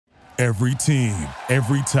Every team,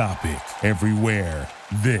 every topic, everywhere.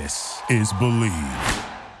 This is Believe.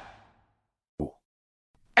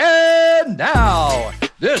 And now,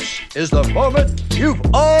 this is the moment you've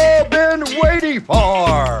all been waiting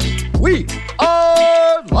for. We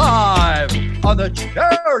are live on the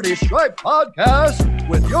Charity Stripe Podcast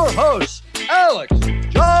with your hosts, Alex,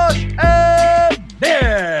 Josh, and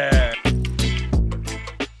Nick.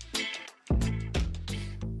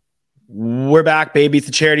 We're back, baby. It's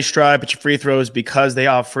the Charity Stripe. It's your free throws because they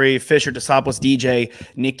are free. Fisher, Tosopoulos, DJ,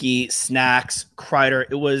 Nikki, Snacks, Kreider.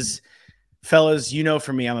 It was, fellas, you know,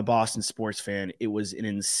 for me, I'm a Boston sports fan. It was an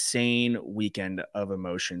insane weekend of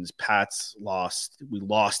emotions. Pats lost. We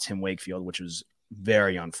lost Tim Wakefield, which was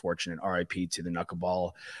very unfortunate. RIP to the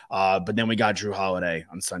knuckleball. But then we got Drew Holiday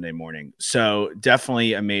on Sunday morning. So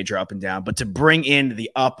definitely a major up and down. But to bring in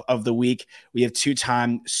the up of the week, we have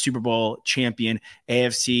two-time Super Bowl champion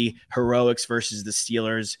AFC Heroics versus the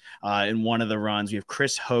Steelers in one of the runs. We have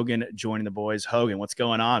Chris Hogan joining the boys. Hogan, what's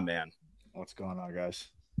going on, man? What's going on, guys?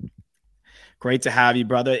 Great to have you,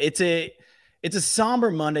 brother. It's a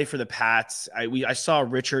somber Monday for the Pats. I saw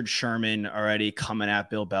Richard Sherman already coming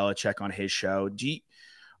at Bill Belichick on his show.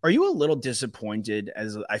 Are you a little disappointed,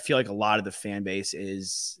 as I feel like a lot of the fan base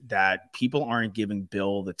is, that people aren't giving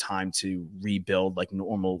Bill the time to rebuild like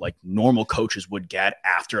normal coaches would get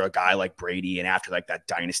after a guy like Brady and after like that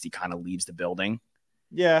dynasty kind of leaves the building?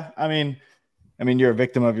 Yeah, I mean, you're a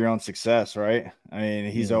victim of your own success, right? I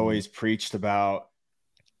mean, he's always preached about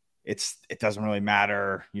it doesn't really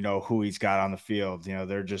matter, you know, who he's got on the field. You know,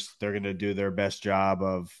 they're going to do their best job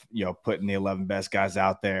of, you know, putting the 11 best guys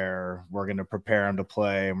out there. We're going to prepare them to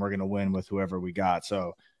play and we're going to win with whoever we got.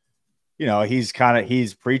 So, you know, he's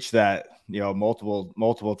preached that, you know,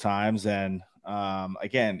 multiple times. And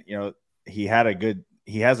again, you know, he has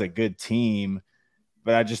a good team,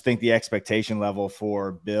 but I just think the expectation level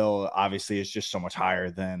for Bill obviously is just so much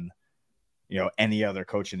higher than, you know, any other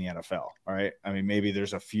coach in the NFL. All right. I mean, maybe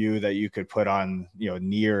there's a few that you could put on, you know,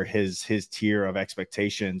 near his tier of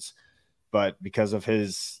expectations, but because of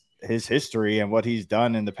his history and what he's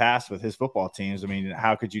done in the past with his football teams, I mean,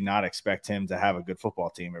 how could you not expect him to have a good football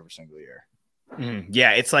team every single year?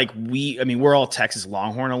 Yeah. It's like we're all Texas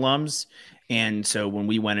Longhorn alums. And so when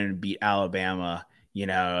we went in and beat Alabama, you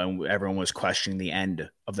know, and everyone was questioning the end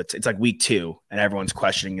of it's like week 2 and everyone's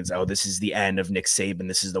questioning this is the end of Nick Saban.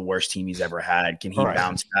 This is the worst team he's ever had. Can he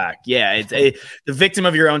bounce back? Yeah. The victim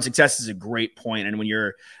of your own success is a great point. And when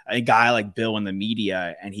you're a guy like Bill in the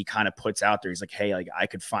media and he kind of puts out there, he's like, hey, like I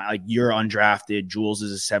could find, like, you're undrafted. Jules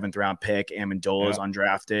is a 7th round pick. Amendola is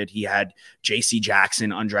undrafted. He had JC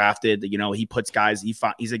Jackson undrafted. You know, he puts guys,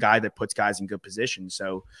 he's a guy that puts guys in good positions.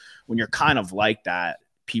 So when you're kind of like that,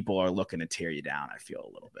 people are looking to tear you down, I feel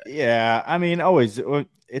a little bit. Yeah, I mean, always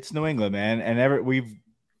it's New England, man, and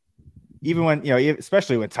even when, you know,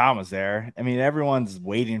 especially when Tom was there, I mean, everyone's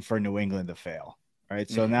waiting for New England to fail, right?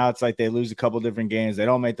 So now it's like they lose a couple different games, they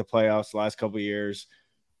don't make the playoffs the last couple of years.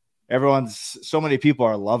 So many people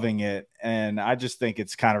are loving it, and I just think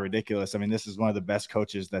it's kind of ridiculous. I mean, this is one of the best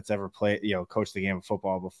coaches that's ever played, you know, coached the game of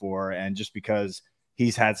football before, and just because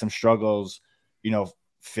he's had some struggles, you know,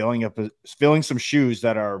 filling some shoes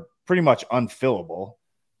that are pretty much unfillable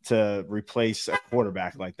to replace a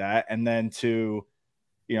quarterback like that. And then to,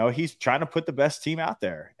 you know, he's trying to put the best team out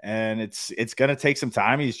there, and it's going to take some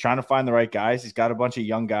time. He's trying to find the right guys. He's got a bunch of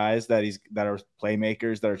young guys that are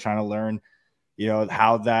playmakers that are trying to learn, you know,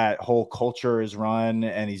 how that whole culture is run,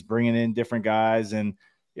 and he's bringing in different guys, and,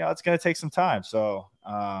 you know, it's going to take some time. So,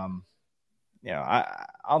 you know,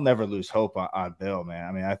 I'll never lose hope on Bill, man.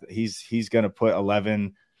 I mean, he's going to put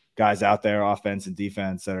 11 guys out there, offense and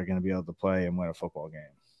defense, that are going to be able to play and win a football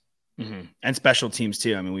game. And special teams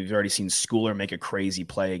too. I mean, we've already seen Schooler make a crazy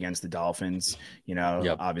play against the Dolphins. You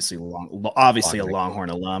know, obviously a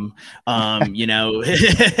Longhorn alum. You know,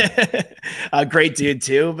 a great dude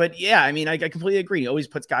too. But yeah, I mean, I completely agree. He always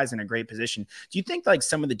puts guys in a great position. Do you think like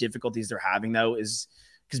some of the difficulties they're having though is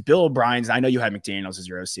because Bill O'Brien's, I know you had McDaniels as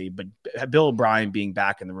your OC, but Bill O'Brien being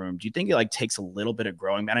back in the room, do you think it like takes a little bit of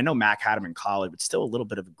growing? And I know Mac had him in college, but still a little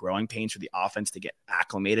bit of a growing pains for the offense to get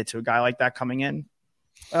acclimated to a guy like that coming in?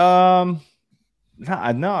 No,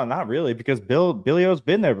 not really, because Billy O's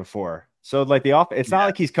been there before. So like it's not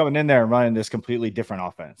like he's coming in there and running this completely different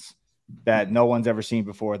offense that no one's ever seen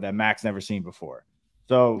before, that Mac's never seen before.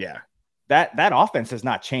 So that offense has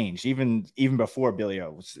not changed even before Billy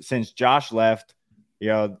O. Since Josh left,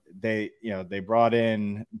 they brought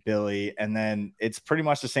in Billy, and then it's pretty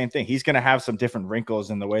much the same thing. He's going to have some different wrinkles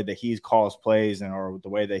in the way that he calls plays or the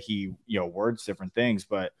way that he, words different things.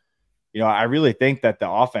 But, I really think that the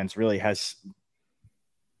offense really has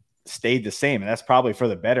stayed the same. And that's probably for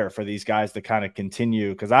the better for these guys to kind of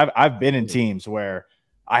continue. Cause I've been in teams where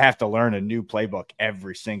I have to learn a new playbook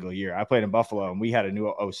every single year. I played in Buffalo and we had a new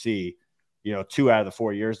OC, 2 out of the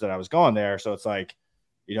 4 years that I was going there. So it's like,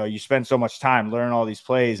 you spend so much time learning all these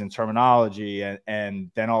plays and terminology,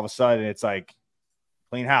 and then all of a sudden it's like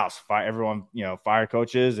clean house, fire everyone, fire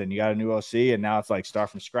coaches, and you got a new OC, and now it's like start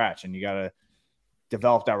from scratch, and you got to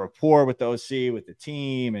develop that rapport with the OC, with the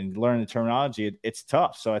team, and learn the terminology. It's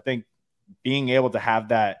tough. So I think being able to have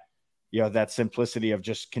that, that simplicity of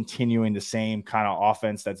just continuing the same kind of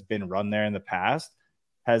offense that's been run there in the past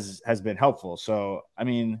has been helpful. So, I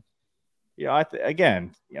mean,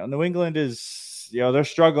 again, New England is, they're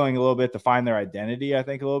struggling a little bit to find their identity, I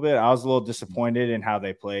think, a little bit. I was a little disappointed in how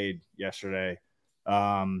they played yesterday,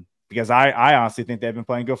 because I honestly think they've been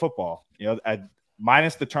playing good football,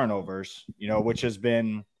 minus the turnovers, which has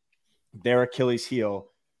been their Achilles heel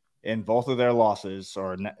in both of their losses,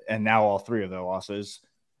 and now all three of their losses.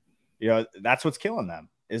 That's what's killing them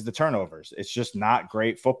is the turnovers. It's just not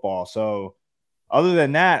great football. So other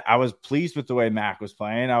than that, I was pleased with the way Mac was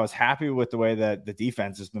playing. I was happy with the way that the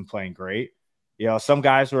defense has been playing great. Some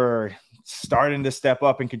guys were starting to step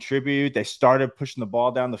up and contribute. They started pushing the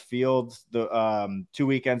ball down the field 2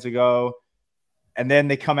 weekends ago, and then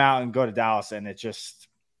they come out and go to Dallas, and it just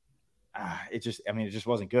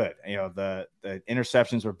wasn't good. The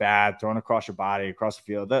interceptions were bad, thrown across your body, across the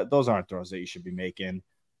field. Those aren't throws that you should be making.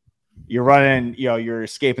 You're running, you're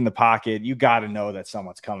escaping the pocket. You got to know that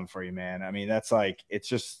someone's coming for you, man. I mean, that's like, it's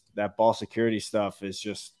just that ball security stuff is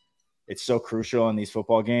just, it's so crucial in these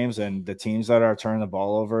football games. And the teams that are turning the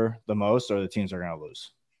ball over the most are the teams that are going to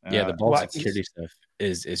lose. Yeah, the ball security stuff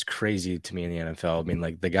is crazy to me in the NFL. I mean,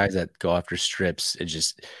 like the guys that go after strips,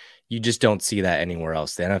 you just don't see that anywhere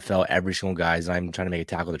else. The NFL, every single guy is not even trying to make a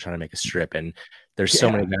tackle, they're trying to make a strip. And there's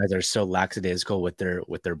so many guys that are so lackadaisical with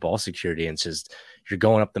their ball security. And it's just, you're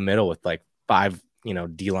going up the middle with like 5,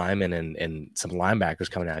 D linemen and some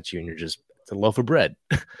linebackers coming at you, and it's a loaf of bread.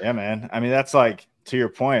 Yeah, man. I mean, that's like, to your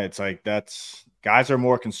point, it's like guys are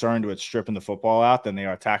more concerned with stripping the football out than they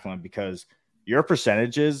are tackling, because your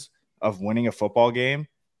percentages of winning a football game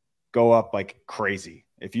go up like crazy.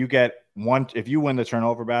 If you win the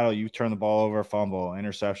turnover battle, you turn the ball over, fumble,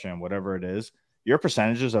 interception, whatever it is, your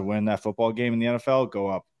percentages of winning that football game in the NFL go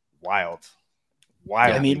up wild. Yeah,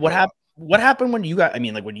 I mean, what happened when you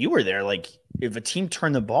when you were there, like if a team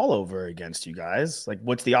turned the ball over against you guys, like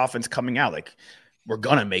what's the offense coming out? Like, we're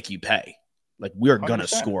going to make you pay. Like, we're going to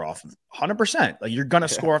score off 100%. Like, you're going to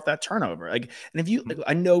score off that turnover. Like, and if you,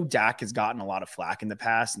 I know Dak has gotten a lot of flack in the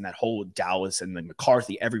past, and that whole Dallas and the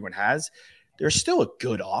McCarthy everyone has, they're still a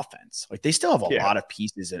good offense. Like, they still have a lot of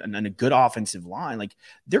pieces and a good offensive line. Like,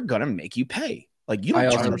 they're going to make you pay. Like, you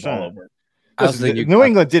don't turn the ball over. New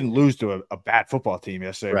England didn't lose to a bad football team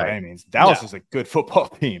yesterday by any means. Dallas is a good football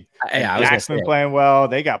team. Dak's been playing well.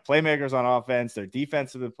 They got playmakers on offense. Their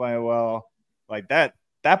defense has been playing well. Like that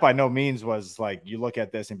by no means was like, you look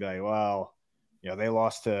at this and be like, well, they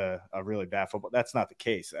lost to a really bad football. That's not the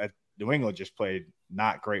case. New England just played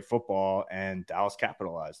not great football, and Dallas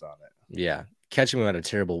capitalized on it. Yeah. Catching them at a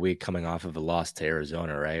terrible week coming off of a loss to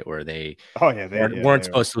Arizona, right? Where they weren't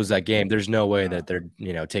supposed to lose that game. There's no way that they're,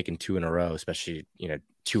 taking 2 in a row, especially,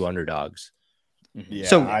 2 underdogs. Yeah.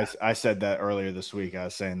 So I said that earlier this week. I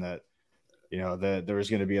was saying that, there was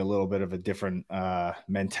going to be a little bit of a different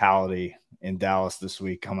mentality in Dallas this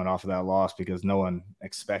week coming off of that loss, because no one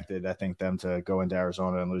expected, I think, them to go into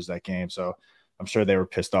Arizona and lose that game. So I'm sure they were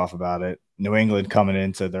pissed off about it. New England coming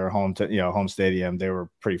into their home stadium, they were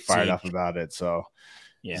pretty fired up about it. So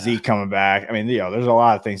Zeke coming back. I mean, there's a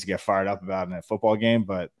lot of things to get fired up about in that football game,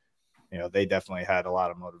 but they definitely had a lot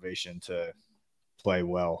of motivation to play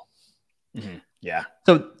well. Mm-hmm. Yeah.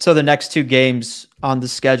 So the next 2 games on the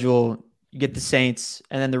schedule, you get the Saints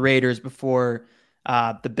and then the Raiders before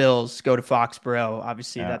the Bills go to Foxborough.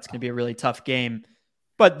 Obviously, that's going to be a really tough game.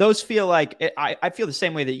 But those feel like I feel the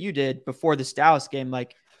same way that you did before this Dallas game.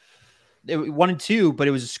 Like, they 1-2, but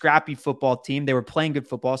it was a scrappy football team. They were playing good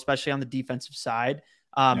football, especially on the defensive side.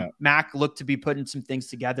 Mac looked to be putting some things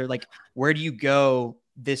together. Like, where do you go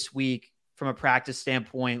this week from a practice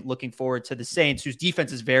standpoint, looking forward to the Saints, whose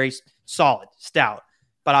defense is very solid, stout,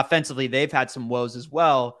 but offensively they've had some woes as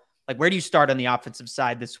well. Like, where do you start on the offensive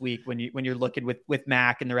side this week when you're looking with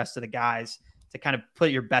Mac and the rest of the guys to kind of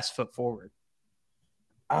put your best foot forward?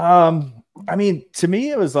 I mean, to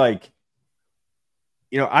me, it was like,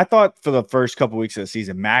 I thought for the first couple of weeks of the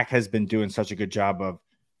season, Mac has been doing such a good job of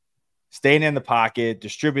staying in the pocket,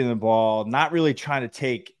 distributing the ball, not really trying to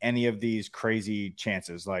take any of these crazy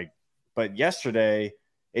chances. But yesterday,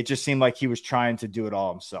 it just seemed like he was trying to do it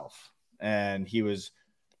all himself. And he was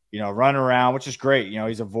run around, which is great.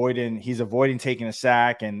 He's avoiding taking a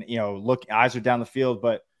sack and, eyes are down the field.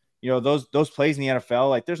 But, those plays in the NFL,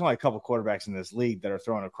 like there's only a couple quarterbacks in this league that are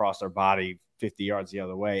throwing across their body 50 yards the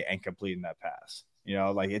other way and completing that pass.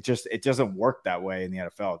 It doesn't work that way in the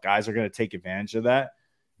NFL. Guys are going to take advantage of that.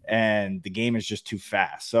 And the game is just too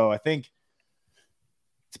fast. So I think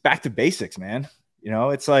it's back to basics, man.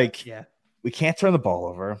 It's like, we can't turn the ball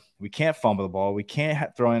over. We can't fumble the ball. We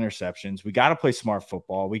can't throw interceptions. We got to play smart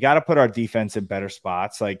football. We got to put our defense in better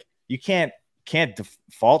spots. Like you can't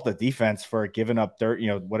default the defense for giving up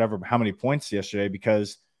how many points yesterday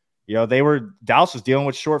because, Dallas was dealing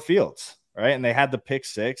with short fields, right? And they had the pick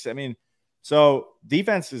six. I mean, so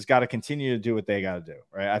defense has got to continue to do what they got to do,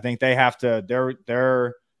 right? I think they have to,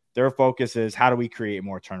 their focus is how do we create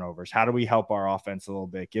more turnovers? How do we help our offense a little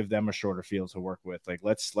bit, give them a shorter field to work with? Like,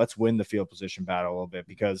 let's win the field position battle a little bit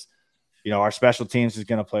because, our special teams is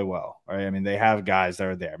going to play well, right? I mean, they have guys that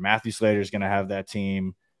are there. Matthew Slater is going to have that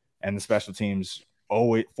team and the special teams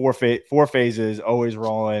always four phases, always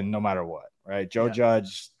rolling no matter what, right? Joe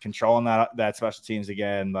Judge controlling that special teams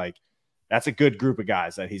again. Like that's a good group of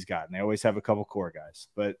guys that he's got. And they always have a couple core guys,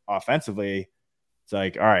 but offensively it's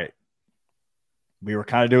like, all right, we were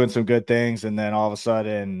kind of doing some good things, and then all of a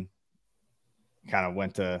sudden it all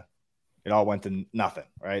went to nothing,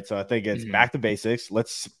 right? So I think it's back to basics.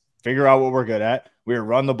 Let's figure out what we're good at. We were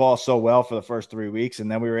running the ball so well for the first 3 weeks,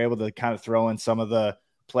 and then we were able to kind of throw in some of the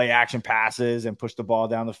play action passes and push the ball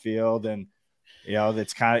down the field. And,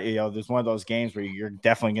 that's kind of, there's one of those games where you're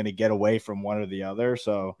definitely going to get away from one or the other.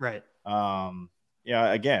 So, right.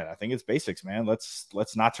 Again, I think it's basics, man. Let's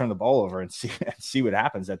not turn the ball over and see what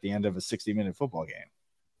happens at the end of a 60-minute football game.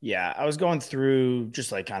 Yeah, I was going through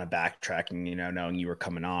just like kind of backtracking, knowing you were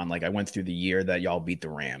coming on. Like I went through the year that y'all beat the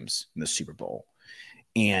Rams in the Super Bowl,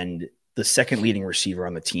 and the second leading receiver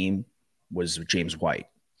on the team was James White.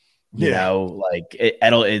 You you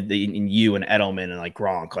and Edelman and like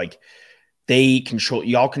Gronk, like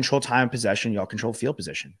y'all control time of possession, y'all control field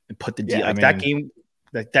position, and put the that game.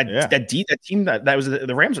 That team that was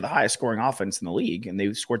the Rams are the highest scoring offense in the league, and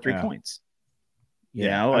they scored 3 points. You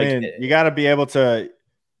got to be able to.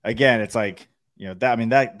 Again, it's like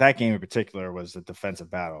that game in particular was a defensive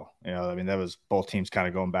battle. That was both teams kind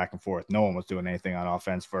of going back and forth. No one was doing anything on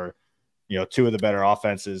offense for two of the better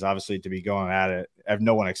offenses, obviously, to be going at it.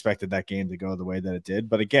 No one expected that game to go the way that it did.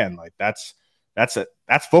 But again, like that's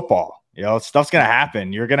football. Stuff's gonna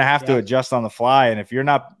happen. You're gonna have to adjust on the fly, and if you're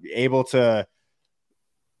not able to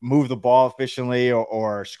move the ball efficiently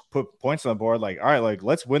or put points on the board, like, all right, like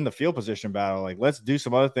let's win the field position battle. Like let's do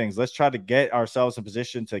some other things. Let's try to get ourselves in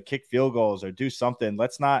position to kick field goals or do something.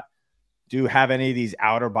 Let's not have any of these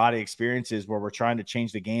outer body experiences where we're trying to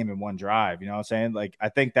change the game in one drive. You know what I'm saying? Like, I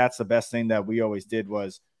think that's the best thing that we always did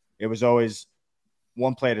it was always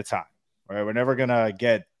one play at a time, right? We're never going to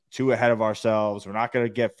get too ahead of ourselves. We're not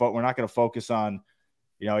going to focus on,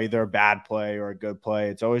 either a bad play or a good play.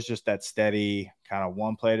 It's always just that steady kind of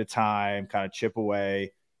one play at a time, kind of chip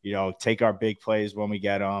away, take our big plays when we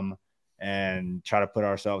get them and try to put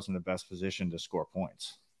ourselves in the best position to score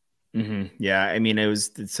points. Mm-hmm. Yeah. I mean,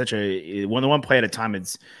 it's such a one play at a time.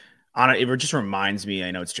 It just reminds me,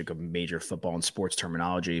 I know it's like a major football and sports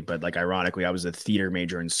terminology, but like ironically, I was a theater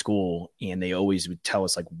major in school, and they always would tell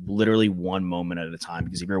us like literally one moment at a time,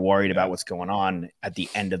 because if you're worried about what's going on at the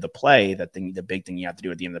end of the play, the big thing you have to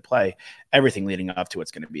do at the end of the play, everything leading up to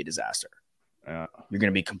it's going to be a disaster. You're going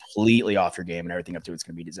to be completely off your game, and everything up to it's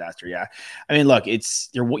going to be a disaster. Yeah. I mean, look, you're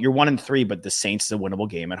 1-3, but the Saints is a winnable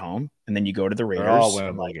game at home. And then you go to the Raiders. They're all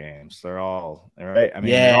winnable games. They're all right. I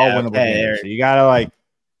mean, they're all winnable games. So you got to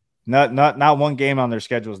not one game on their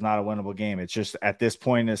schedule is not a winnable game. It's just at this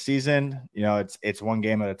point in the season, it's one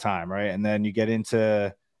game at a time. Right. And then you get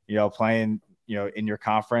into, playing, in your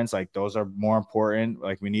conference, like those are more important.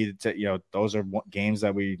 Like we needed to, those are games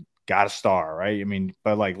that we got to star. Right. I mean,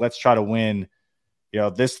 but like, let's try to win,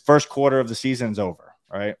 this first quarter of the season's over.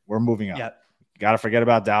 Right. We're moving on. Yep. Got to forget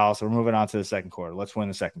about Dallas. We're moving on to the second quarter. Let's win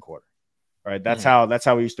the second quarter. Right. That's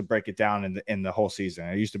how we used to break it down in the whole season.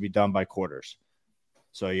 It used to be done by quarters.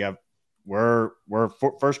 So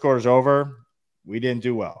first quarter's over. We didn't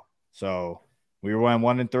do well. So we were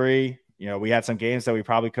 1-3. We had some games that we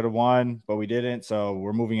probably could have won, but we didn't. So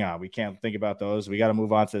we're moving on. We can't think about those. We got to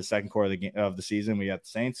move on to the second quarter of the season. We got the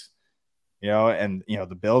Saints, and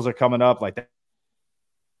the Bills are coming up. Like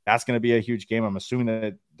that's going to be a huge game. I'm assuming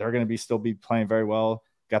that they're going to still be playing very well.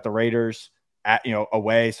 Got the Raiders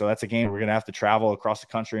away. So that's a game we're going to have to travel across the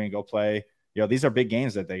country and go play. These are big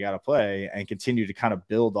games that they got to play and continue to kind of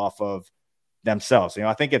build off of themselves.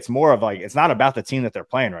 I think it's more of like, it's not about the team that they're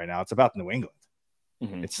playing right now. It's about New England.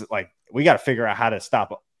 Mm-hmm. It's like, we got to figure out how to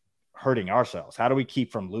stop hurting ourselves? How do we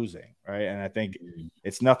keep from losing? Right. And I think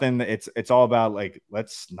it's nothing. It's all about like,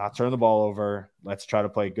 let's not turn the ball over. Let's try to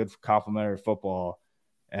play good complementary football.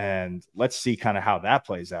 And let's see kind of how that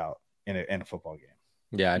plays out in a football game.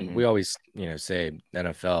 Yeah. And we always, say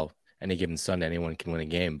NFL, any given Sunday, anyone can win a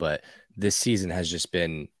game. But this season has just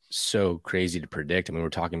been so crazy to predict. I mean, we were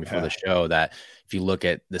talking before the show that if you look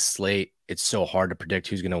at the slate, it's so hard to predict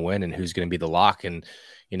who's going to win and who's going to be the lock. And,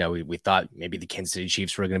 we thought maybe the Kansas City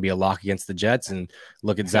Chiefs were going to be a lock against the Jets, and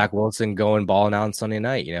look at Zach Wilson going balling out on Sunday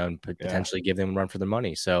night, and potentially give them a run for their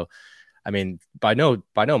money. So, I mean, by no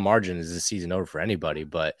margin is the season over for anybody,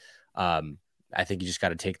 but I think you just got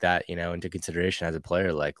to take that, into consideration as a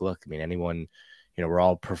player. Like, look, I mean, anyone, we're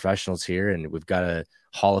all professionals here, and we've got a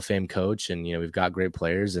Hall of Fame coach, and we've got great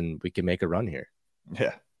players, and we can make a run here.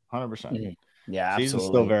 Yeah, 100%. Yeah, Season's absolutely.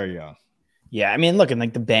 still very young. Yeah, I mean, look, and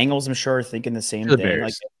like the Bengals, I'm sure are thinking the same thing.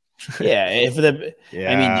 Bears. Like, if the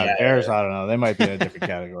Bears, I don't know, they might be in a different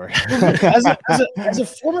category. as a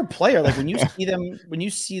former player, like when you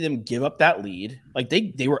see them give up that lead, like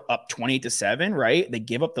they were up 28-7, right? They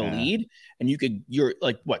give up the lead, and you're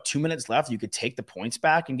like, what, 2 minutes left? You could take the points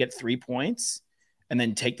back and get 3 points, and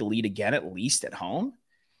then take the lead again, at least at home.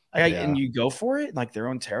 And you go for it, like their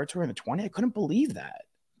own territory in the 20. I couldn't believe that.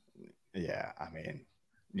 Yeah, I mean,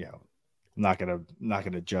 I'm not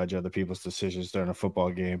gonna judge other people's decisions during a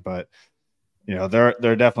football game, but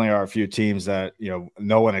there definitely are a few teams that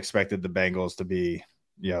no one expected the Bengals to be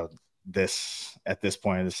this at this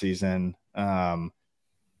point of the season.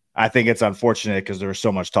 I think it's unfortunate because there was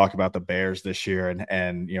so much talk about the Bears this year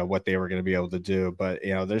and what they were going to be able to do, but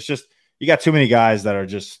there's just, you got too many guys that are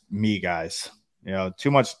just me guys.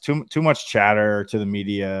 Too much chatter to the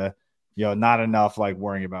media. Not enough like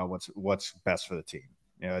worrying about what's best for the team.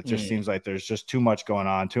 It just seems like there's just too much going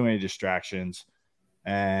on, too many distractions,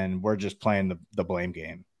 and we're just playing the blame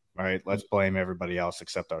game, right? Let's blame everybody else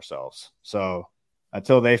except ourselves. So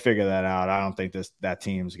until they figure that out, I don't think that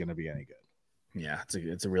team is going to be any good. Yeah,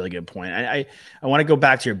 it's a really good point. I want to go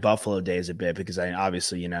back to your Buffalo days a bit because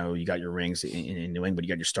obviously you got your rings in New England, you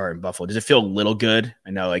got your start in Buffalo. Does it feel a little good?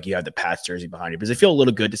 I know like you have the Pats jersey behind you, but does it feel a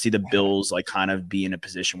little good to see the Bills like kind of be in a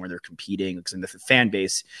position where they're competing? Because the fan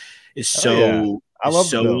base is so I love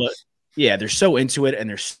the Bills. Yeah, they're so into it, and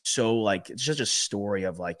they're so like it's just a story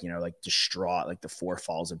of like like distraught, like the four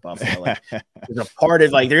falls of Buffalo. Like there's a part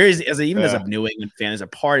of like there is as a New England fan, there's a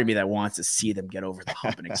part of me that wants to see them get over the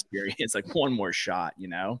hump and experience like one more shot.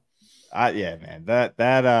 Yeah, man,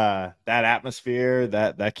 that atmosphere,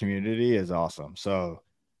 that community is awesome. So,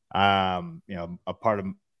 a part of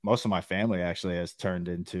most of my family actually has turned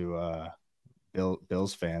into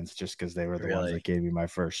Bills fans just because they were the ones that gave me my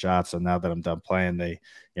first shot. So now that I'm done playing,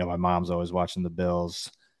 my mom's always watching the Bills.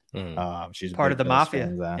 She's part of the Bills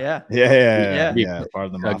mafia. Yeah. Part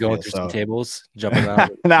of the mafia. Going through some tables, jumping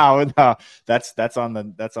out. No, that's on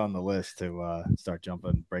the list to start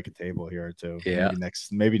jumping, break a table here or two. Yeah,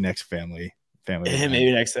 maybe next family.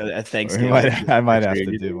 Maybe next Thanksgiving. I might have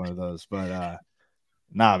to do one of those, but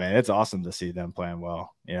nah, man, it's awesome to see them playing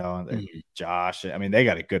well. Josh, I mean, they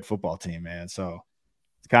got a good football team, man. So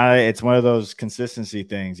it's one of those consistency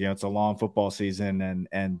things. It's a long football season,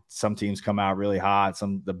 and some teams come out really hot.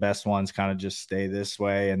 The best ones kind of just stay this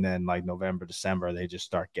way, and then like November, December, they just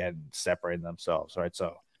start separating themselves, right?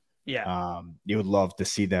 So you would love to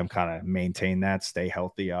see them kind of maintain that, stay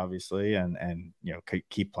healthy, obviously, and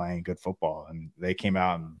keep playing good football. And they came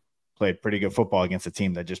out and played pretty good football against a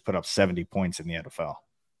team that just put up 70 points in the NFL.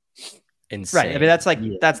 Insane. Right. I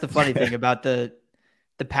mean, that's the funny thing about the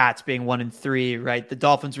Pats being 1-3, right? The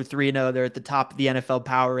Dolphins were 3-0. They're at the top of the NFL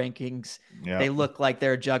power rankings. Yep. They look like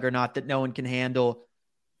they're a juggernaut that no one can handle.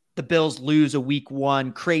 The Bills lose a week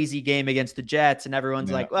 1 crazy game against the Jets, and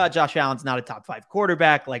everyone's like, well, Josh Allen's not a top 5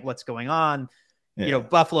 quarterback. Like, what's going on? Yeah.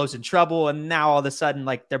 Buffalo's in trouble. And now all of a sudden,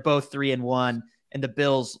 like, they're both 3-1, and the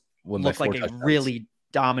Bills look like a really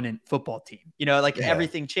dominant football team.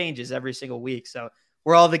 Everything changes every single week. So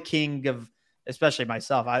we're all the king of, especially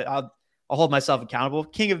myself. I'll hold myself accountable.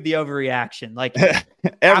 King of the overreaction. Like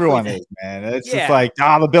everyone is, man. It's just like,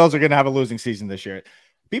 the Bills are going to have a losing season this year.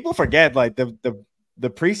 People forget like the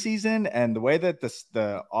preseason and the way that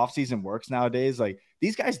the offseason works nowadays. Like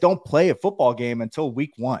these guys don't play a football game until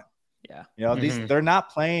week 1. Yeah. They're not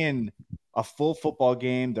playing a full football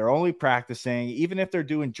game. They're only practicing. Even if they're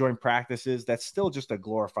doing joint practices, that's still just a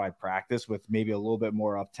glorified practice with maybe a little bit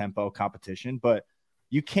more up-tempo competition. But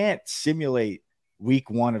you can't simulate week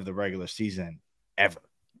 1 of the regular season ever.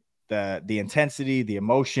 The intensity, the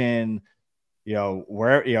emotion,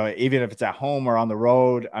 where, even if it's at home or on the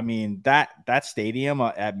road. I mean, that stadium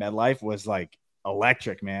at MetLife was like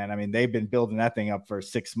electric, man. I mean, they've been building that thing up for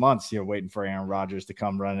 6 months, waiting for Aaron Rodgers to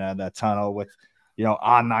come running out of that tunnel with,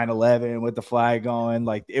 on 9/11 with the flag going.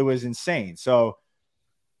 Like, it was insane. So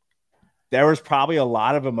there was probably a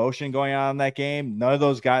lot of emotion going on in that game. None of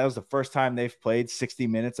those guys, it was the first time they've played 60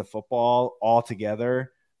 minutes of football all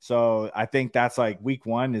together. So I think that's like week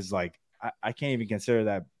one is like, I can't even consider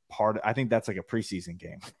that part. I think that's like a preseason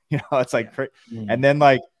game. It's like, and then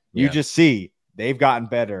like you just see they've gotten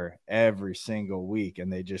better every single week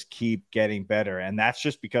and they just keep getting better. And that's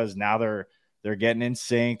just because now they're getting in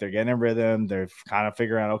sync. They're getting in rhythm. They're kind of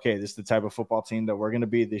figuring out, okay, this is the type of football team that we're going to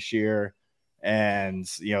be this year. And,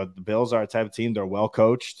 the Bills are a type of team. They're well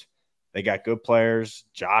coached. They got good players.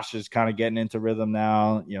 Josh is kind of getting into rhythm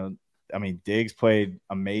now. I mean, Diggs played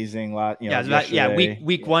amazing lot.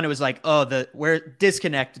 Week one, it was like, we're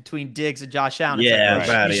disconnect between Diggs and Josh Allen. Yeah,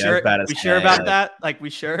 like, we sure about that? Like, we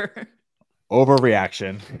sure?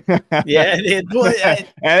 Overreaction. Yeah.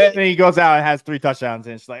 And then he goes out and has 3 touchdowns,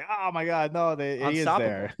 and it's like, oh my God, no, he is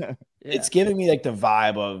there. It's giving me like the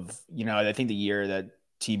vibe of, I think the year that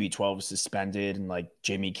TB12 was suspended and like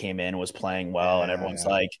Jimmy came in, was playing well, and everyone's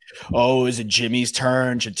like, oh, is it Jimmy's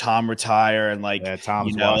turn? Should Tom retire? And like,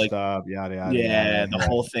 Tom's washed up, yada yada. Yeah, the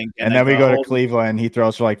whole thing. And then we go to Cleveland. He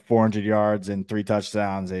throws for like 400 yards and 3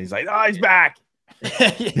 touchdowns, and he's like, oh, he's back.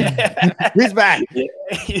 He's back.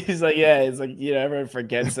 He's like, it's like, everyone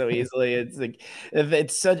forgets so easily. It's like,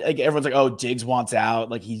 it's such like, everyone's like, oh, Diggs wants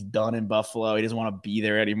out, like he's done in Buffalo, he doesn't want to be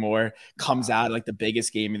there anymore. Comes out like the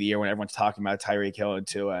biggest game of the year when everyone's talking about Tyreek Hill and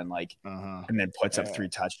Tua, and like and then puts up 3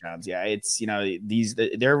 touchdowns. It's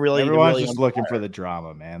they're really, everyone's really just looking for the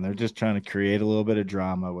drama, man. They're just trying to create a little bit of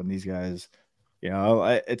drama when these guys,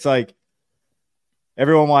 it's like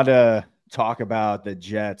everyone wanted to talk about the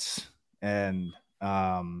Jets and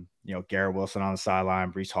Garrett Wilson on the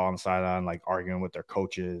sideline, Breece Hall on the sideline, like arguing with their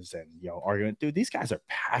coaches and, arguing. Dude, these guys are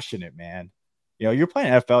passionate, man. You're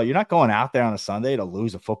playing NFL. You're not going out there on a Sunday to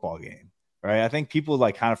lose a football game, right? I think people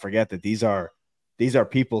like kind of forget that these are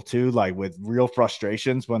people too, like with real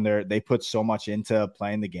frustrations when they put so much into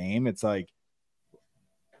playing the game. It's like,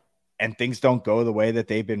 and things don't go the way that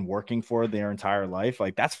they've been working for their entire life.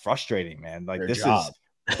 Like, that's frustrating, man. Like,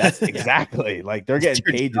 that's exactly like they're getting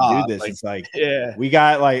paid to do this. Like, it's like, we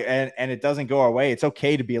got like, and it doesn't go our way. It's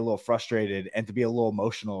okay to be a little frustrated and to be a little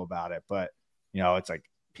emotional about it. But, it's like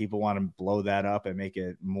people want to blow that up and make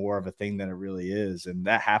it more of a thing than it really is. And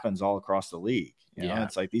that happens all across the league.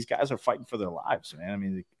 It's like these guys are fighting for their lives, man. I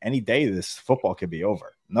mean, any day this football could be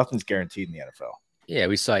over. Nothing's guaranteed in the NFL. Yeah,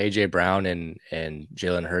 we saw AJ Brown and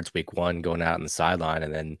Jalen Hurts week 1 going out on the sideline,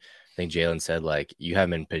 and then I think Jalen said, like, you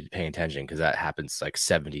haven't been paying attention because that happens like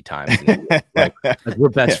 70 times. like we're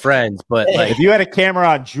best friends, but like if you had a camera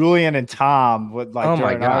on Julian and Tom with like, oh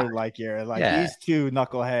my God, these 2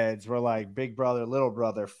 knuckleheads were like big brother, little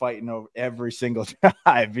brother fighting over every single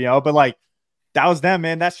drive, but like that was them,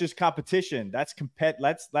 man. That's just competition. That's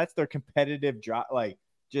that's their competitive drive, like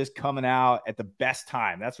just coming out at the best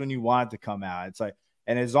time. That's when you want it to come out. It's like,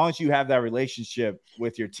 and as long as you have that relationship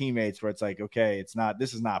with your teammates where it's like, okay,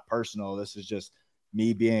 this is not personal. This is just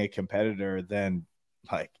me being a competitor. Then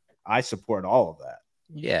like, I support all of that.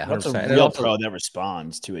 Yeah. That's a real pro that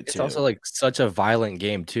responds to it too. It's also like such a violent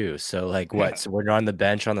game too. So like so when you're on the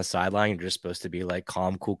bench on the sideline, you're just supposed to be like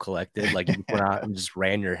calm, cool, collected. Like you went out and just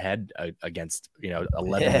ran your head against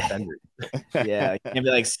 11 defenders. Yeah, it can be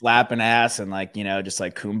like slapping ass and like just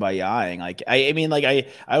like kumbayaing. Like I mean, like I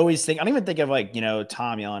always think, I don't even think of like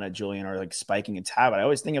Tom yelling at Julian or like spiking a tab. I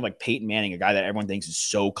always think of like Peyton Manning, a guy that everyone thinks is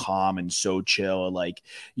so calm and so chill, and like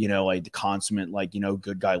like the consummate like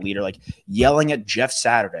good guy leader, like yelling at Jeff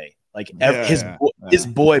Saturday, like his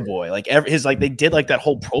boy, like his like they did like that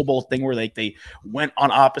whole Pro Bowl thing where like they went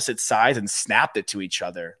on opposite sides and snapped it to each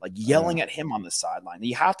other, like yelling at him on the sideline.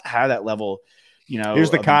 You have to have that level. Here's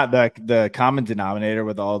the common denominator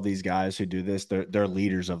with all of these guys who do this. They're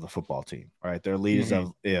leaders of the football team, right? They're leaders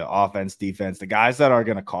of offense, defense. The guys that are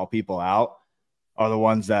going to call people out are the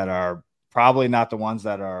ones that are probably not the ones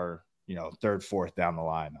that are 3rd, 4th down the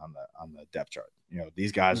line on the depth chart.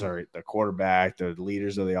 These guys are the quarterback, they're the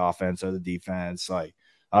leaders of the offense or the defense. Like,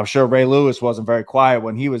 I'm sure Ray Lewis wasn't very quiet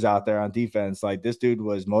when he was out there on defense. Like, this dude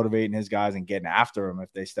was motivating his guys and getting after them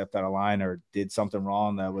if they stepped out of line or did something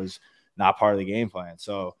wrong that was not part of the game plan.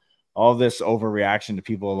 So all this overreaction to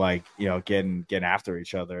people like, getting after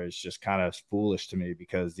each other is just kind of foolish to me,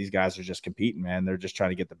 because these guys are just competing, man. They're just trying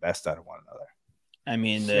to get the best out of one another. I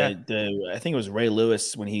mean, I think it was Ray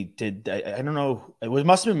Lewis when he did. I don't know.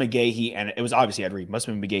 Must have been McGahee, and it was obviously Ed Reed. Must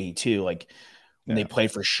have been McGahee too. Like when they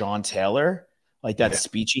played for Sean Taylor, Like that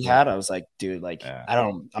speech he had, I was like, dude, like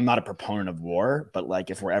I'm not a proponent of war, but like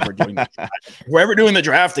if we're ever doing the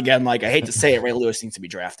draft again, like I hate to say it, Ray Lewis needs to be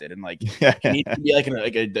drafted, and like he needs to be like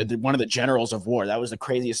one of the generals of war. That was the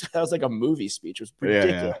craziest. That was like a movie speech. It was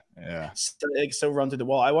ridiculous. Yeah. So run through the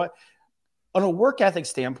wall. On a work ethic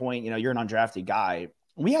standpoint, you're an undrafted guy.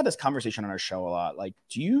 We had this conversation on our show a lot. Like,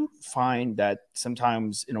 do you find that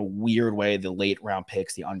sometimes in a weird way, the late round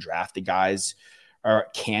picks, the undrafted guys,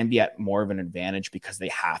 can be at more of an advantage because they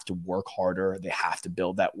have to work harder. They have to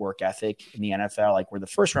build that work ethic in the NFL. Like where the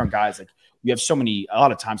first round guys, like you have a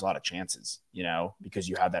lot of chances, because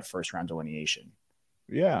you have that first round delineation.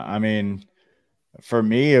 Yeah. I mean, for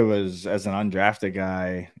me, it was as an undrafted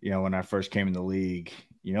guy, when I first came in the league,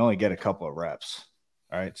 you only get a couple of reps.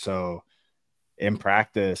 Right. So in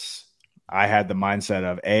practice, I had the mindset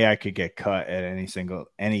of I could get cut at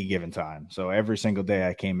any given time. So every single day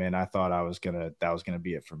I came in, I thought that was gonna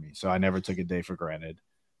be it for me. So I never took a day for granted.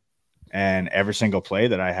 And every single play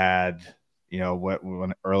that I had,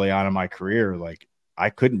 when early on in my career, like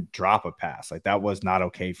I couldn't drop a pass. Like that was not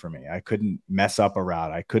okay for me. I couldn't mess up a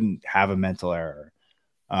route. I couldn't have a mental error.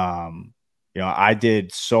 I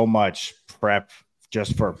did so much prep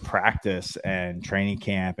just for practice and training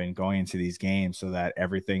camp and going into these games so that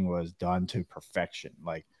everything was done to perfection.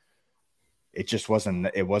 Like it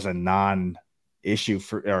was a non-issue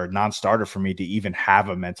or non-starter for me to even have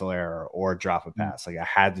a mental error or drop a pass. Like I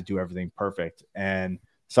had to do everything perfect. And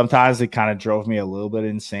sometimes it kind of drove me a little bit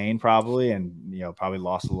insane probably. And, probably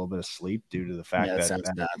lost a little bit of sleep due to the fact that's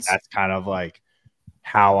kind of like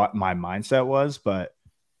how my mindset was. But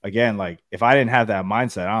again, like if I didn't have that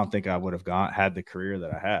mindset, I don't think I would have had the career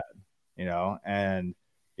that I had, and,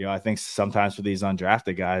 I think sometimes for these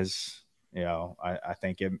undrafted guys, I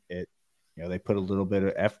think it they put a little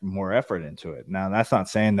bit of more effort into it. Now, that's not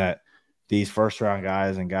saying that these first round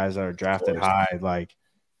guys and guys that are drafted high, like,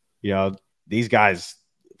 these guys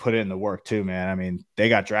put in the work too, man. I mean, they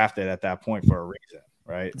got drafted at that point for a reason,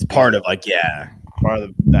 right? It's part of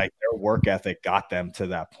their work ethic got them to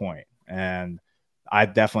that point. And I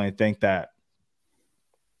definitely think that,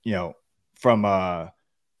 from a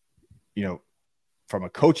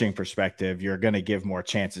coaching perspective, you're going to give more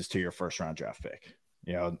chances to your first round draft pick,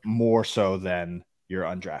 more so than your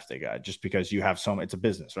undrafted guy, just because you have it's a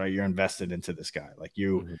business, right? You're invested into this guy. Like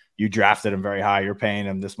you drafted him very high. You're paying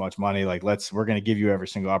him this much money. Like we're going to give you every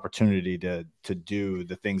single opportunity to do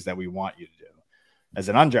the things that we want you to do. As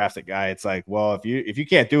an undrafted guy, it's like, well, if you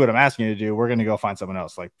can't do what I'm asking you to do, we're going to go find someone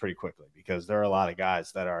else like pretty quickly, because there are a lot of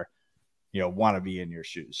guys that are, want to be in your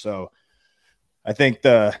shoes. So I think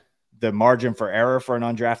the margin for error for an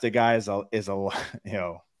undrafted guy is a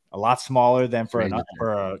lot smaller than for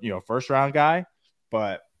a first round guy.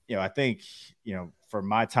 But, I think, for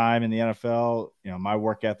my time in the NFL, my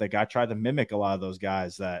work ethic, I tried to mimic a lot of those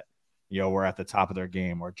guys that, were at the top of their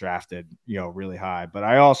game or drafted, really high. But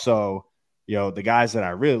I also, the guys that I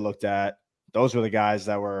really looked at, those were the guys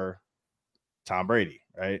that were Tom Brady,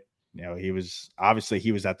 right? He was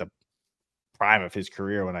at the prime of his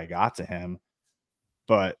career when I got to him,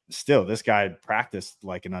 but still this guy practiced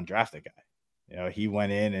like an undrafted guy. He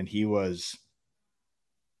went in and he was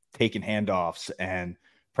taking handoffs and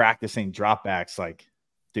practicing dropbacks. Like,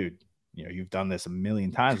 dude, you've done this a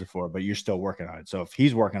million times before, but you're still working on it. So if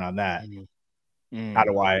he's working on that,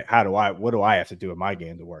 what do I have to do in my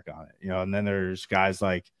game to work on it? And then there's guys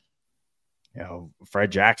like,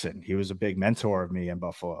 Fred Jackson. He was a big mentor of me in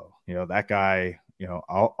Buffalo. That guy,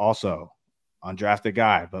 also undrafted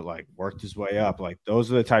guy, but like worked his way up. Like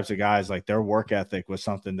those are the types of guys, like their work ethic was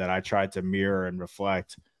something that I tried to mirror and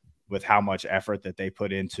reflect with how much effort that they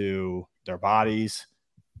put into their bodies,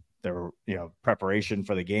 their, preparation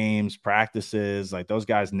for the games, practices. Like those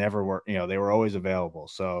guys never were, they were always available.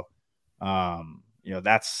 So, that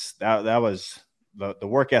was the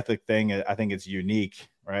work ethic thing. I think it's unique,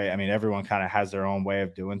 right? I mean, everyone kind of has their own way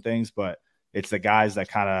of doing things, but it's the guys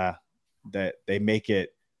that they make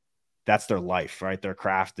it, that's their life, right? Their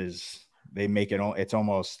craft they make it, it's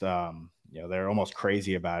almost, they're almost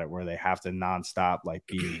crazy about it, where they have to nonstop, like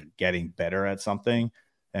getting better at something.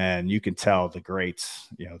 And you can tell the greats,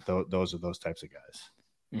 those are those types of guys.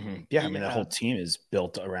 Mm-hmm. Yeah. I mean, the whole team is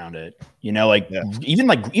built around it, even like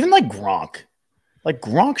Gronk. Like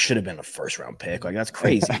Gronk should have been a first round pick. Like that's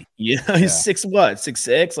crazy. He's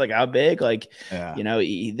 6'6", like how big? Like,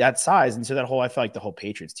 that size. And so I feel like the whole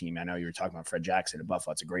Patriots team, I know you were talking about Fred Jackson at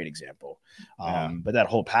Buffalo. It's a great example. But that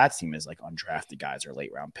whole Pats team is like undrafted guys or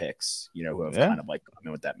late round picks, who have kind of like come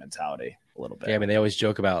in with that mentality. a little bit. Yeah, I mean, they always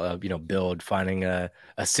joke about Build finding a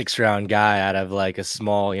 6th-round guy out of like a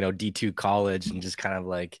small D2 college and just kind of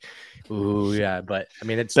like, ooh, yeah. But I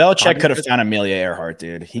mean, it's Belichick could have found Amelia Earhart,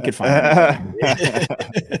 dude. He could find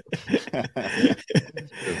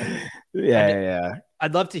yeah.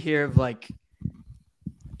 I'd love to hear of like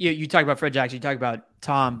you talk about Fred Jackson, you talk about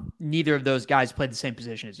Tom. Neither of those guys played the same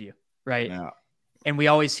position as you, right? No. And we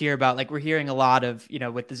always hear about, like, we're hearing a lot of,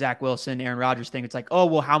 with the Zach Wilson, Aaron Rodgers thing. It's like, oh,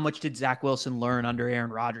 well, how much did Zach Wilson learn under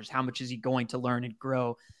Aaron Rodgers? How much is he going to learn and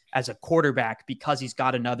grow as a quarterback because he's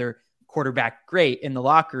got another quarterback great in the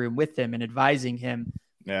locker room with him and advising him,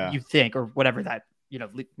 you think, or whatever that,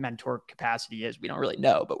 mentor capacity is. We don't really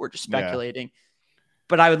know, but we're just speculating. Yeah.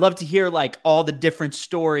 But I would love to hear like all the different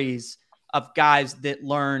stories of guys that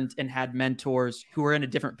learned and had mentors who are in a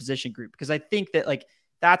different position group. Because I think that like,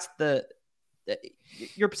 that's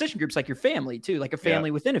your position group's like your family too, like a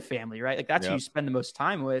family within a family, right? Like that's who you spend the most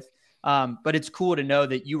time with. But it's cool to know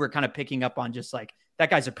that you were kind of picking up on just like, that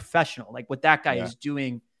guy's a professional. Like what that guy is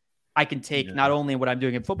doing, I can take not only what I'm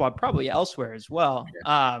doing in football, probably elsewhere as well.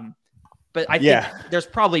 But I think there's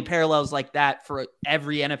probably parallels like that for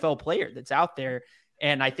every NFL player that's out there.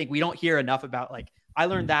 And I think we don't hear enough about like, I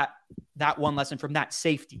learned that one lesson from that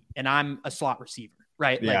safety and I'm a slot receiver,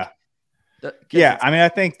 right? Yeah. Like, I mean, I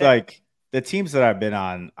think like the teams that I've been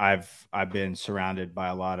on, I've been surrounded by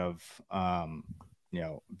a lot of,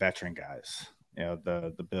 veteran guys,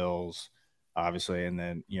 the Bills, obviously, and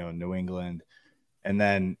then, New England. And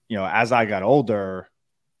then, as I got older,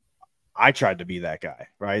 I tried to be that guy,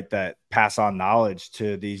 right? That pass on knowledge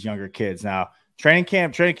to these younger kids. Now, training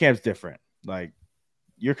camp's different. Like,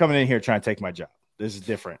 you're coming in here trying to take my job. This is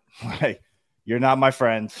different. Like, you're not my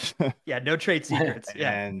friend. Yeah, no trade secrets.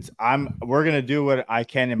 Yeah. And we're going to do what I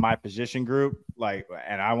can in my position group. Like,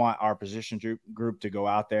 and I want our position group to go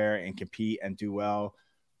out there and compete and do well.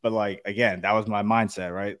 But like, again, that was my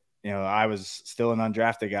mindset, right? I was still an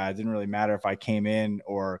undrafted guy. It didn't really matter if I came in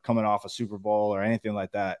or coming off a Super Bowl or anything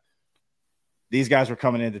like that. These guys were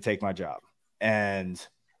coming in to take my job.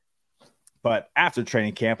 But after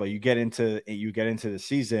training camp, like you get into the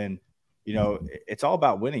season, it's all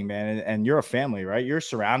about winning, man. And you're a family, right? You're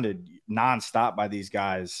surrounded nonstop by these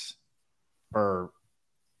guys for,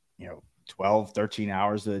 12, 13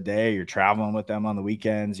 hours of the day. You're traveling with them on the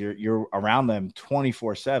weekends. You're around them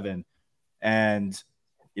 24/7. And,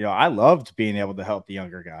 I loved being able to help the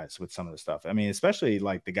younger guys with some of the stuff. I mean, especially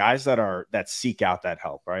like the guys that seek out that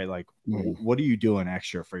help, right? Like, what are you doing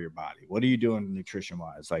extra for your body? What are you doing nutrition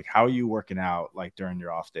wise? Like, how are you working out like during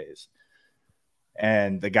your off days?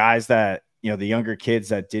 And the guys that, the younger kids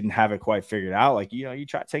that didn't have it quite figured out, like, you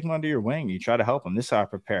try to take them under your wing. You try to help them. This is how I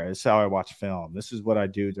prepare. This is how I watch film. This is what I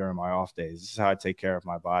do during my off days. This is how I take care of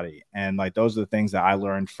my body. And like, those are the things that I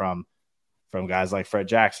learned from guys like Fred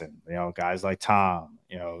Jackson, guys like Tom,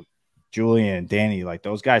 Julian, Danny, like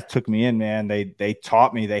those guys took me in, man. They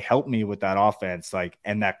taught me, they helped me with that offense, like,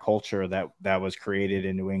 and that culture that was created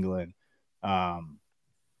in New England.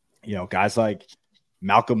 Guys like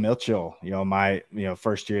Malcolm Mitchell, my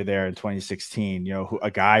first year there in 2016,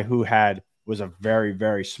 a guy who was a very,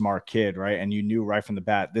 very smart kid, right? And you knew right from the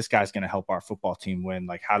bat, this guy's going to help our football team win.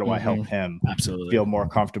 Like, how do I help him feel more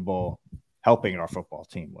comfortable helping our football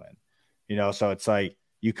team win? So it's like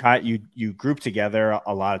you group together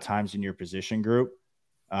a lot of times in your position group.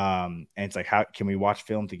 And it's like, how can we watch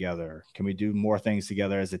film together? Can we do more things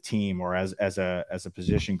together as a team or as a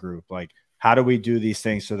position group? Like, how do we do these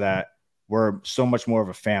things so that we're so much more of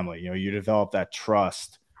a family? You develop that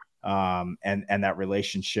trust and that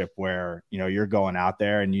relationship where, you're going out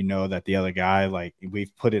there and that the other guy, like,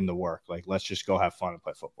 we've put in the work, like, let's just go have fun and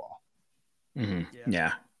play football. Mm-hmm.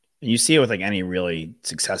 Yeah. And you see it with like any really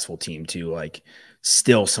successful team too, like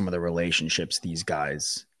still some of the relationships these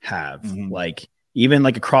guys have, like even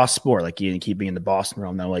like across sport, like keeping in the Boston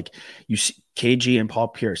realm now, like you see KG and Paul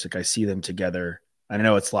Pierce, like I see them together. I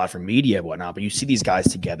know it's a lot for media and whatnot, but you see these guys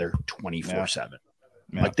together 24/7.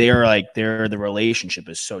 Yeah. Like the relationship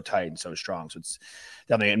is so tight and so strong. So it's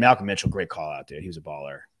definitely, and Malcolm Mitchell, great call out, dude. He was a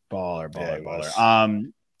baller.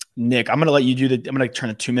 Nick, I'm going to turn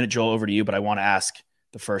the 2-minute Joel over to you, but I want to ask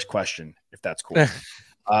the first question, if that's cool. The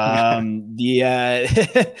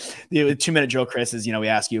 2-minute Joel, Chris, is, we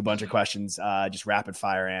ask you a bunch of questions, just rapid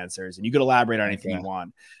fire answers, and you could elaborate on anything you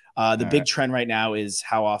want. The big trend right now is,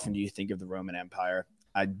 how often do you think of the Roman Empire?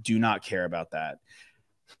 I do not care about that.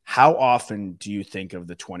 How often do you think of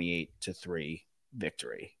the 28-3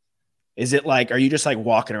 victory? Is it like, are you just like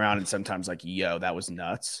walking around and sometimes like, yo, that was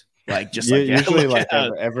nuts? Like, just like, usually like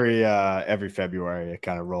every February it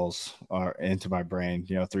kind of rolls into my brain,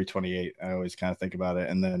 328. I always kind of think about it.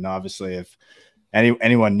 And then obviously if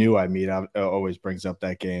anyone new I meet always brings up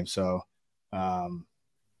that game. So, and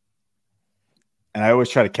I always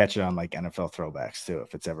try to catch it on like NFL throwbacks too,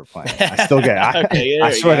 if it's ever playing. I still get.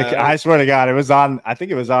 I swear to God, it was on. I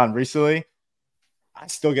think it was on recently. I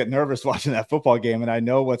still get nervous watching that football game, and I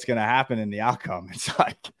know what's going to happen in the outcome. It's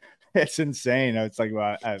like it's insane. It's like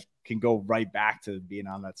I can go right back to being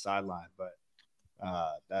on that sideline, but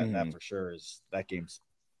that for sure is that game's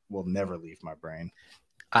will never leave my brain.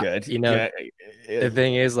 Good. The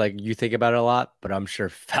thing is, like, you think about it a lot, but I'm sure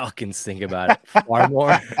Falcons think about it far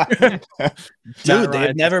more. Dude,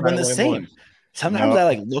 they've never been the same. Sometimes I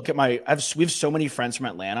like look at we have so many friends from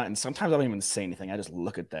Atlanta, and sometimes I don't even say anything. I just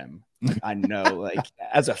look at them. Like, I know, like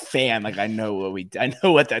as a fan, like I know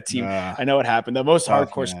what that team. I know what happened. The most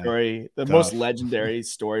hardcore story, most legendary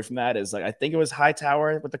story from that is like I think it was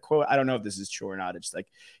Hightower with the quote. I don't know if this is true or not. It's like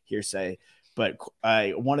hearsay. But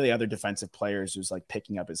one of the other defensive players was like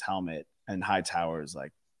picking up his helmet, and Hightower is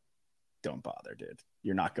like, "Don't bother, dude.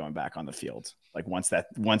 You're not going back on the field." Like once it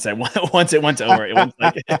went over, it was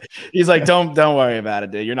like he's like, "Don't worry about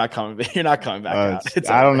it, dude. You're not coming back out."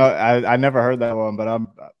 I don't know. I never heard that one, but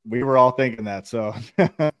we were all thinking that. So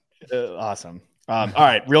awesome. All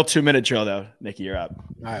right, real 2-minute drill though. Nikki, you're up.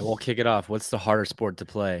 All right, we'll kick it off. What's the harder sport to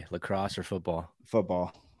play, lacrosse or football?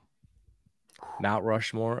 Football. Mount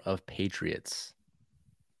Rushmore of Patriots.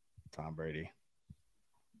 Tom Brady.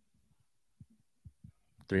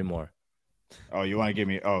 3 more. Oh, you want to give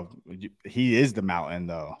me? Oh, he is the mountain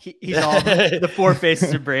though. He's all the 4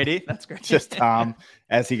 faces of Brady. That's great. Just Tom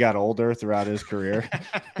as he got older throughout his career.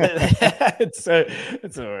 it's all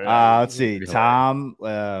right. Let's see. Tom,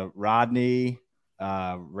 Rodney,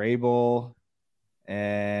 Rabel,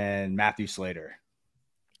 and Matthew Slater.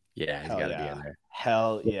 Yeah, he's got to be in there.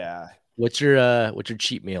 Hell yeah. What's your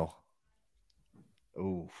cheat meal?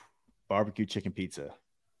 Ooh, barbecue chicken pizza.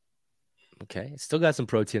 Okay, still got some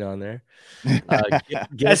protein on there.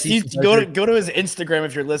 Yes, go to his Instagram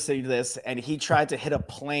if you're listening to this, and he tried to hit a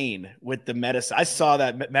plane with the medicine. I saw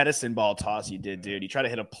that medicine ball toss you did, dude. He tried to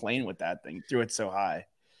hit a plane with that thing, threw it so high.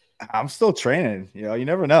 I'm still training. You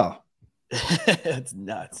never know. It's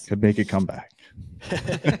nuts. Could make a comeback.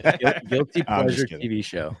 Guilty pleasure TV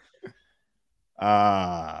show.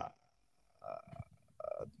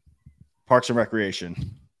 Parks and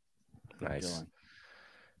Recreation. Nice.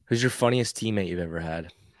 Who's your funniest teammate you've ever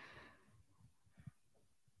had?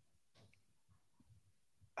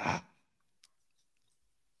 I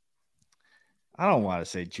don't want to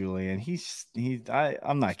say Julian.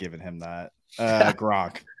 I'm not giving him that.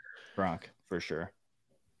 Gronk for sure.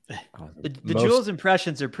 The Jules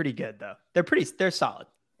impressions are pretty good though. They're solid.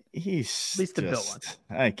 He's at least the Bill one.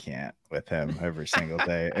 I can't with him every single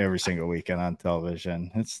day, every single weekend on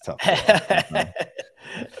television. It's tough.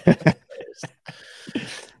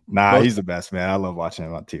 He's the best, man. I love watching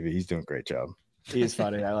him on TV. He's doing a great job. He's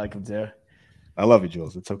funny. I like him too. I love you,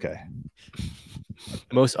 Jules. It's okay.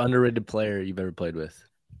 Most underrated player you've ever played with?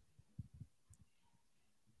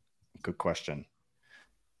 Good question.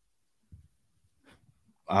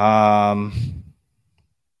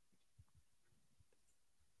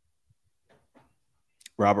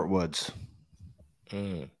 Robert Woods.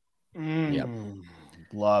 Yep.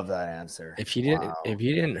 Love that answer. If he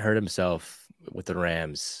didn't hurt himself with the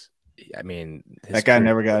Rams, I mean, that guy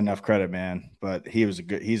never got enough credit, man. But he's a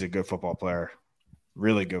good football player.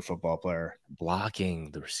 Really good football player.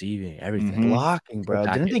 Blocking, the receiving, everything. Mm-hmm. Blocking, bro.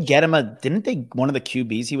 Didn't they one of the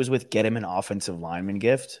QBs he was with get him an offensive lineman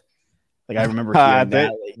gift? Like I remember hearing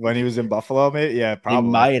that when he was in Buffalo, maybe. Yeah, probably.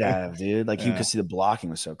 He might have, dude. Like you could see the blocking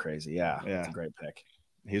was so crazy. Yeah. It's a great pick.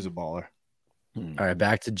 He's a baller. All right,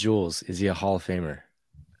 back to Jules. Is he a Hall of Famer?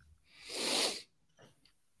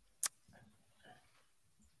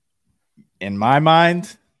 In my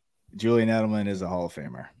mind, Julian Edelman is a Hall of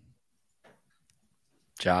Famer.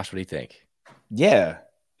 Josh, what do you think? Yeah,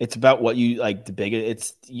 it's about what you like. The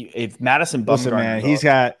biggest. If Madison Bumgarner, listen, man, he's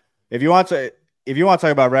got. If you want to talk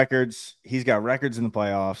about records, he's got records in the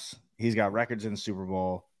playoffs. He's got records in the Super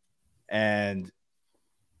Bowl, and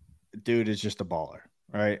dude is just a baller,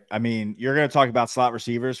 right? I mean, you're going to talk about slot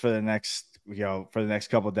receivers for the next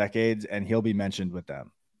couple of decades, and he'll be mentioned with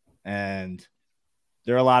them. And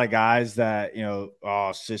there are a lot of guys that,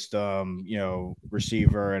 system,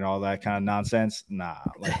 receiver and all that kind of nonsense. Nah,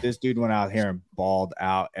 like this dude went out here and balled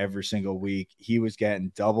out every single week. He was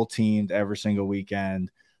getting double teamed every single weekend.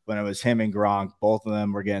 When it was him and Gronk, both of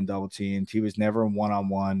them were getting double teamed. He was never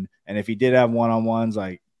one-on-one. And if he did have one-on-ones,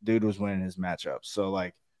 like dude was winning his matchups. So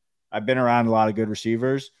like I've been around a lot of good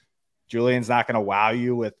receivers. Julian's not going to wow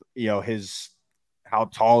you with, his how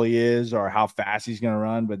tall he is or how fast he's going to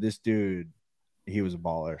run. But this dude he was a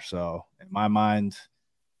baller. So in my mind,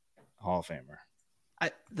 Hall of Famer.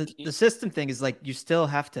 The system thing is like you still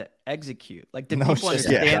have to execute. Like, do No people shit,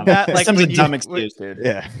 understand yeah. that? Like, System's a when dumb you- excuse, dude.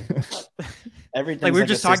 Yeah. Everything. like we were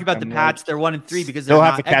just talking about the Pats. They're 1-3 because they're Still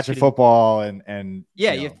have not to catch a executing. football and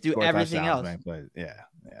Yeah, you have to do score everything touchdowns, else. man. But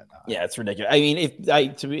no. Yeah, it's ridiculous. I mean,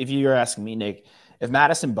 if you're asking me, Nick, if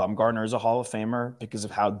Madison Bumgarner is a Hall of Famer because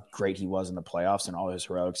of how great he was in the playoffs and all his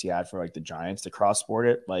heroics he had for like the Giants to cross-sport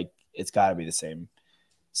it, like it's got to be the same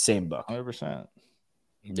book. 100%.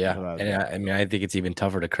 Yeah, and I mean, I think it's even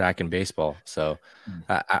tougher to crack in baseball. So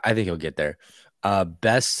I think he'll get there.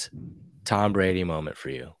 Best Tom Brady moment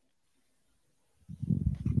for you?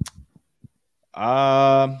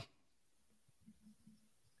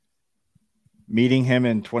 Meeting him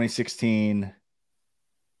in 2016,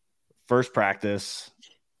 first practice,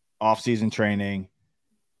 off-season training,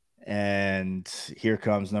 and here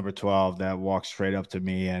comes number 12 that walks straight up to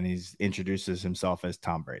me and he introduces himself as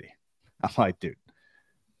Tom Brady. I'm like, dude,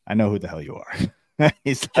 I know who the hell you are.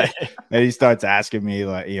 He's like, and he starts asking me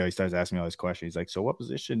he starts asking me all these questions. He's like, so what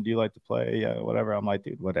position do you like to play? Yeah, whatever. I'm like,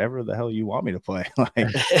 dude, whatever the hell you want me to play.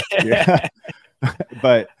 Like, yeah.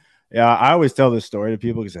 But yeah, I always tell this story to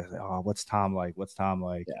people because they say, oh, what's Tom like? What's Tom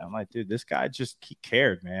like? Yeah. I'm like, dude, this guy he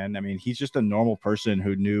cared, man. I mean, he's just a normal person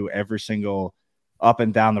who knew every single up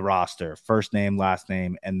and down the roster, first name, last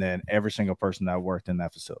name, and then every single person that worked in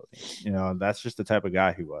that facility. That's just the type of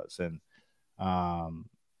guy he was. And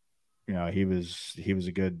he was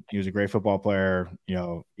a great football player,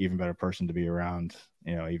 even better person to be around,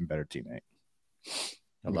 even better teammate.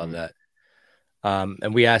 I love that.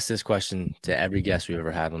 And we ask this question to every guest we've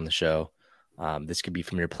ever had on the show. This could be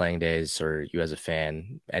from your playing days or you as a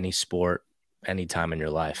fan, any sport, any time in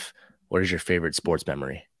your life. What is your favorite sports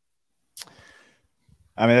memory?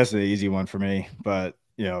 I mean, that's the easy one for me, but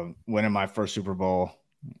winning my first Super Bowl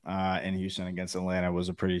in Houston against Atlanta was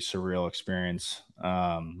a pretty surreal experience.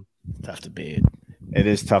 Tough to beat. It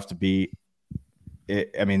is tough to beat.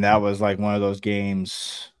 I mean, that was like one of those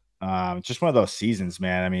games, just one of those seasons,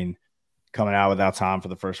 man. I mean, coming out without Tom for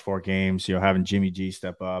the first 4 games, having Jimmy G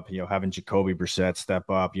step up, having Jacoby Brissett step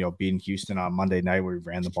up, beating Houston on Monday night where he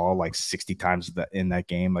ran the ball like 60 times in that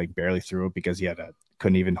game, like barely threw it because he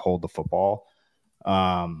couldn't even hold the football.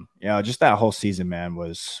 Just that whole season, man,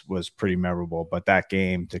 was pretty memorable. But that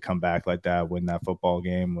game to come back like that, win that football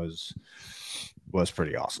game was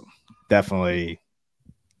pretty awesome. Definitely,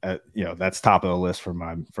 that's top of the list for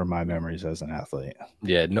my memories as an athlete.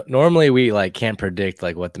 Yeah, normally we can't predict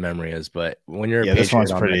what the memory is, but when you're a this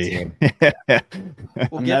one's pretty.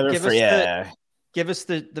 Well, give us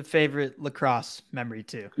the favorite lacrosse memory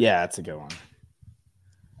too. Yeah, that's a good one.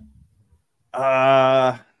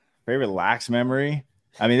 Favorite lax memory.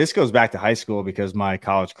 I mean, this goes back to high school because my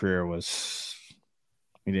college career we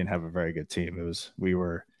didn't have a very good team. We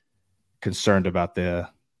were concerned about the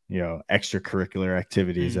extracurricular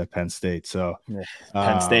activities at Penn State. So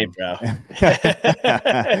Penn State, bro.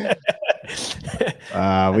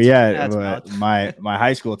 We had my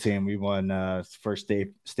high school team. We won first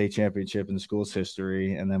state championship in the school's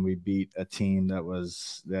history, and then we beat a team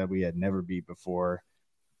that we had never beat before.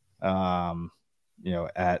 At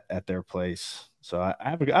their place. So I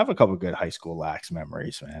have a couple of good high school lax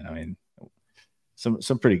memories, man. I mean,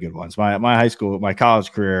 some pretty good ones. My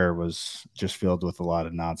college career was just filled with a lot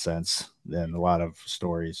of nonsense and a lot of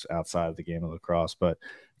stories outside of the game of lacrosse. But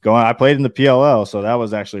I played in the PLL, so that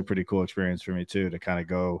was actually a pretty cool experience for me too, to kind of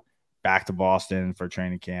go back to Boston for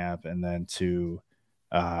training camp and then to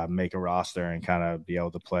make a roster and kind of be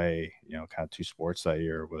able to play, kind of 2 sports that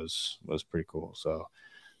year was pretty cool. So,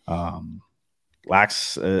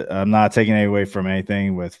 lax, I'm not taking away from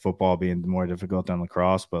anything with football being more difficult than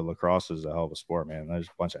lacrosse, but lacrosse is a hell of a sport, man. There's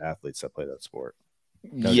a bunch of athletes that play that sport.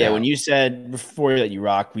 Yeah, when you said before that you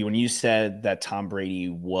rock, when you said that Tom Brady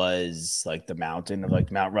was like the mountain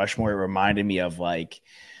of Mount Rushmore, it reminded me of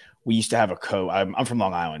we used to have a coach. I'm from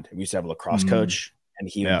Long Island. We used to have a lacrosse coach, and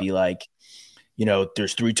he would be like,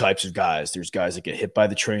 there's 3 types of guys. There's guys that get hit by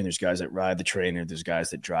the train. There's guys that ride the train, and there's guys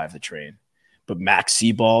that drive the train. But Max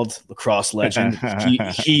Sebald, lacrosse legend,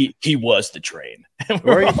 he was the train.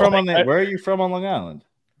 Where are you from on Long Island?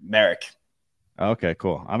 Merrick. Okay,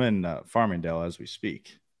 cool. I'm in Farmingdale as we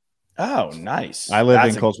speak. Oh, nice. I live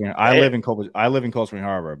in Cold Spring. I live in Cold Spring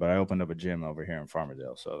Harbor, but I opened up a gym over here in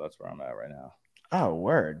Farmingdale, so that's where I'm at right now. Oh,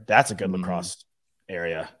 word. That's a good lacrosse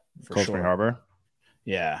area for Cold Spring Harbor.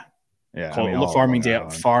 Yeah. Yeah,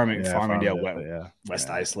 Farmingdale, West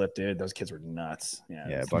Islip, dude. Those kids were nuts. Yeah,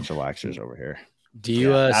 a bunch of laxers over here. Do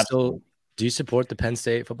you do you support the Penn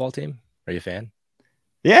State football team? Are you a fan?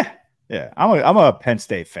 Yeah. I'm a Penn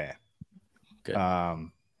State fan. Good.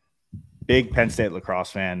 big Penn State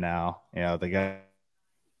lacrosse fan now. You know, they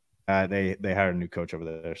hired a new coach over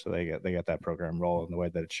there, so they got that program rolling the way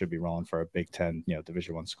that it should be rolling for a Big Ten, you know,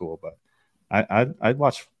 Division I school. But I'd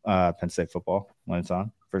watch Penn State football when it's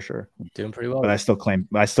on for sure. Doing pretty well. But I still claim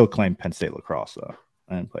Penn State lacrosse though.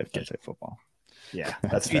 I didn't play Penn State football. Yeah,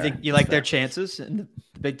 that's Do you fair. think you like their chances in the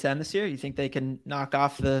Big Ten this year? You think they can knock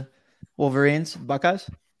off the Wolverines, Buckeyes?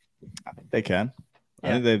 I think they can.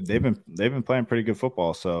 Yeah. I think they've been playing pretty good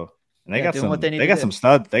football. So and they got doing some what they need they to got do. some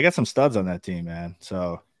studs. They got some studs on that team, man.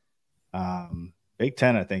 So Big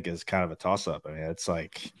Ten, I think, is kind of a toss up. I mean, it's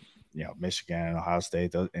like, you know, Michigan and Ohio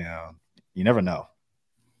State. You know, you never know.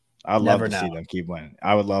 I'd love to see them keep winning.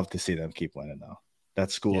 I would love to see them keep winning though.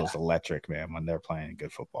 That school is electric, man. When they're playing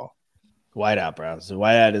good football. Whiteout, bro. So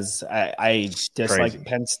whiteout is I dislike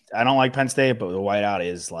Crazy. I don't like Penn State, but the whiteout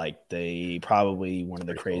is like probably one of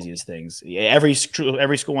the craziest things. Every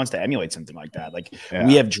school wants to emulate something like that. Like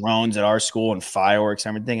we have drones at our school and fireworks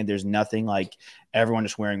and everything, and there's nothing like everyone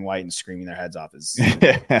just wearing white and screaming their heads off as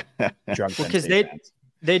drunk. Well, because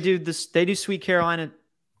they do Sweet Carolina,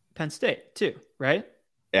 Penn State too, right?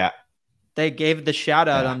 Yeah. They gave the shout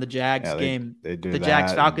out on the Jags game, they do the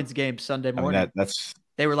Jags Falcons game Sunday morning.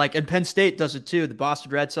 They were like, and Penn State does it too. The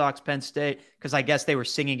Boston Red Sox, Penn State, because I guess they were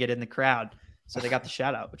singing it in the crowd, so they got the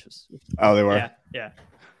shout out, which was they were yeah.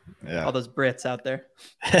 All those Brits out there.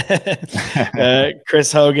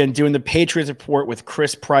 Chris Hogan doing the Patriots report with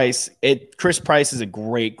Chris Price. Chris Price is a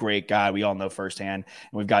great guy. We all know firsthand,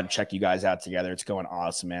 and we've got to check you guys out together. It's going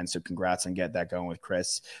awesome, man. So congrats on getting that going with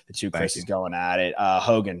Chris. The two Chris's going at it.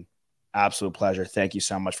 Hogan, absolute pleasure. Thank you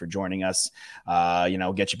so much for joining us.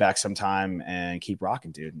 Get you back sometime and keep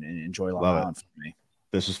rocking, dude, and enjoy Long Island for me.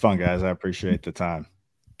 This was fun, guys. I appreciate the time.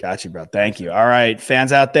 Got you, bro. Thank you. All right,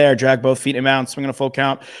 fans out there, drag both feet in mount, swing on a full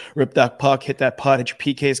count, rip that puck, hit that putt, hit your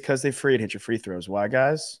PKs because they're free, and hit your free throws. Why,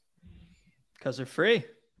 guys? Because they're free.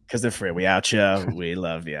 Because they're free. We out ya. We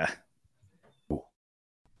love ya.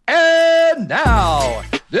 And now,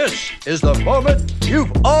 this is the moment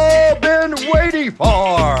you've all been waiting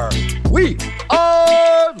for. We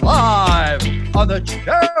are live on the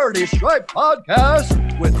Charity Stripe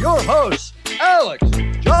podcast with your hosts, Alex,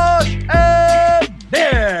 Josh, and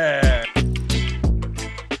Nick.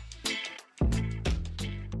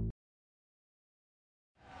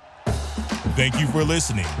 Thank you for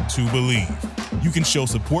listening to Believe. You can show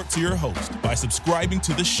support to your host by subscribing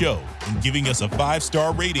to the show and giving us a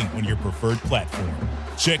 5-star rating on your preferred platform.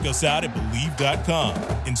 Check us out at Believe.com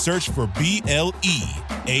and search for BLEAV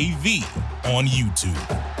on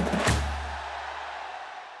YouTube.